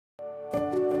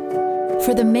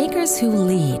For the makers who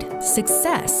lead,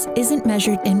 success isn't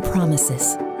measured in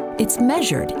promises. It's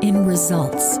measured in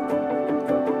results.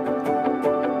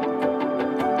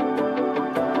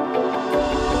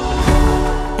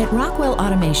 At Rockwell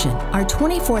Automation, our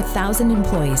 24,000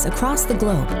 employees across the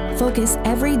globe focus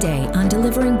every day on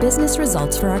delivering business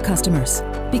results for our customers.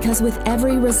 Because with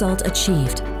every result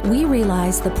achieved, we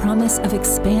realize the promise of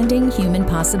expanding human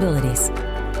possibilities.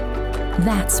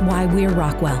 That's why we're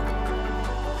Rockwell.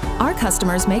 Our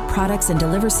customers make products and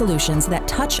deliver solutions that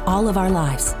touch all of our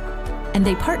lives. And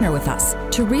they partner with us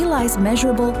to realize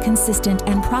measurable, consistent,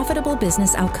 and profitable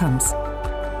business outcomes,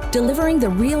 delivering the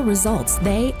real results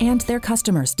they and their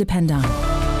customers depend on.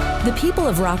 The people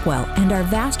of Rockwell and our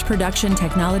vast production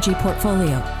technology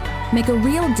portfolio make a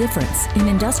real difference in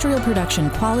industrial production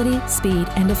quality, speed,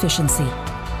 and efficiency,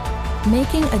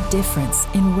 making a difference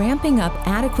in ramping up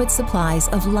adequate supplies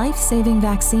of life-saving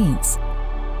vaccines,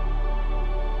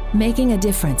 making a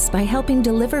difference by helping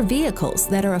deliver vehicles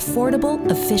that are affordable,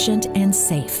 efficient, and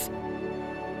safe,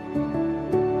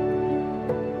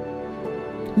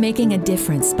 making a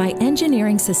difference by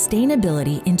engineering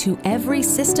sustainability into every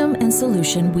system and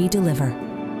solution we deliver.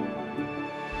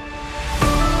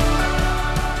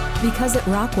 Because at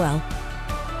Rockwell,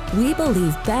 we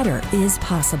believe better is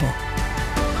possible.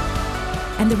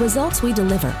 And the results we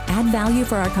deliver add value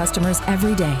for our customers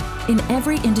every day, in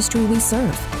every industry we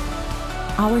serve.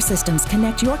 Our systems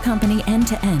connect your company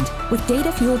end-to-end with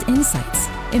data-fueled insights,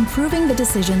 improving the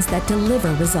decisions that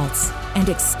deliver results and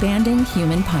expanding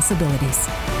human possibilities.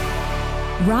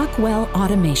 Rockwell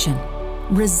Automation.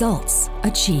 Results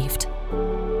achieved.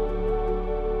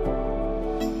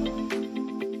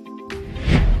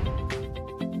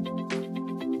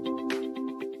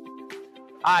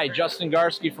 Hi, Justin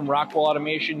Garski from Rockwell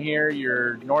Automation here,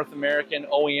 your North American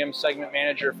OEM Segment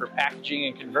Manager for Packaging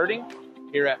and Converting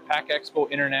here at Pack Expo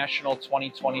International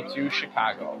 2022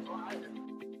 Chicago.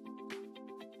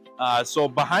 So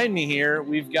behind me here,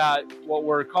 we've got what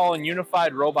we're calling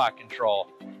unified robot control.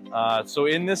 So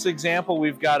in this example,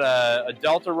 we've got a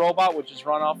Delta robot, which is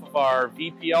run off of our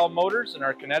VPL motors in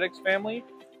our Kinetics family.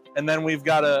 And then we've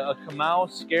got a Kamau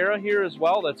Scara here as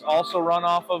well that's also run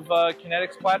off of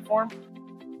Kinetics platform.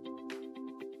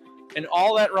 And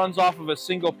all that runs off of a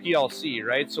single PLC,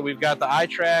 right? So we've got the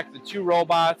iTrack, the two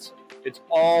robots. It's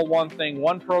all one thing,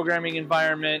 one programming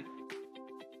environment.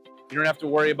 You don't have to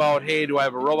worry about, hey, do I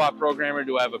have a robot programmer?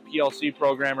 Do I have a PLC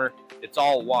programmer? It's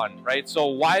all one, right? So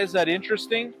why is that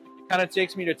interesting? Kind of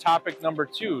takes me to topic number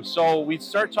 2. So we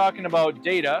start talking about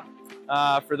data.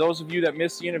 For those of you that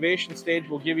missed the innovation stage,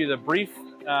 we'll give you the brief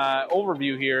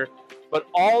overview here. But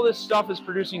all this stuff is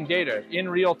producing data in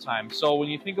real time. So when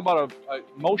you think about a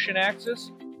motion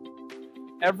axis,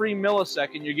 every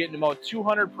millisecond you're getting about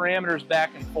 200 parameters back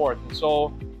and forth. And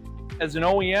so as an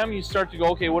OEM, you start to go,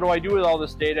 okay, what do I do with all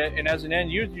this data? And as an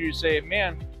end user, you say,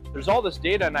 man, there's all this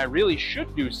data and I really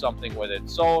should do something with it.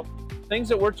 So things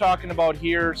that we're talking about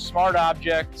here, smart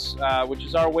objects, which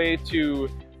is our way to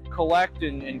collect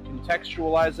and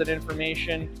contextualize that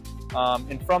information.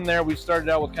 And from there, we started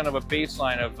out with kind of a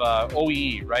baseline of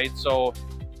OEE, right? So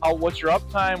what's your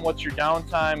uptime, what's your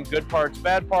downtime, good parts,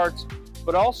 bad parts,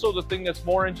 but also the thing that's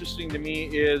more interesting to me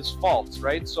is faults,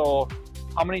 right? So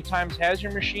how many times has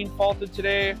your machine faulted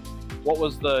today? What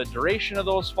was the duration of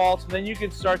those faults? And then you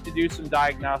can start to do some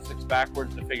diagnostics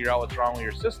backwards to figure out what's wrong with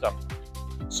your system.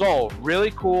 So really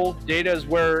cool. Data is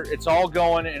where it's all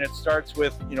going, and it starts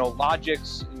with, you know,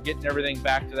 logics and getting everything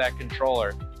back to that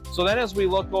controller. So then as we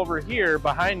look over here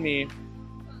behind me,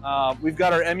 we've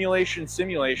got our emulation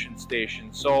simulation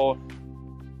station. So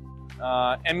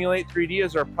Emulate 3D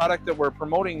is our product that we're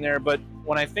promoting there, but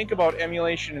when I think about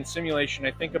emulation and simulation,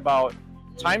 I think about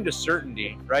time to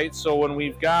certainty, right? So when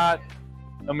we've got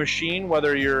a machine,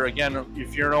 whether you're, again,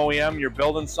 if you're an OEM, you're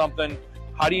building something,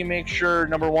 how do you make sure,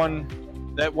 number one,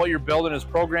 that what you're building is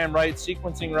programmed right,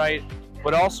 sequencing right,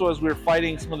 but also as we're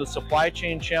fighting some of the supply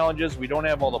chain challenges, we don't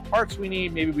have all the parts we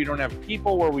need, maybe we don't have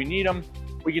people where we need them,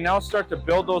 we can now start to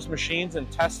build those machines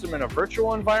and test them in a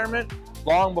virtual environment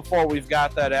long before we've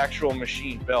got that actual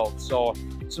machine built. So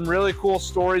some really cool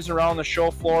stories around the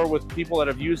show floor with people that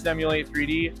have used Emulate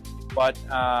 3D. But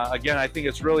again, I think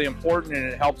it's really important,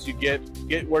 and it helps you get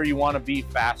where you want to be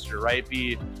faster, right?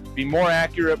 Be more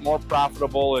accurate, more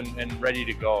profitable, and ready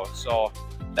to go. So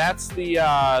that's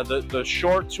the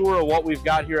short tour of what we've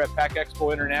got here at Pack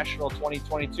Expo International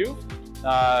 2022.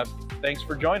 Thanks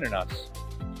for joining us.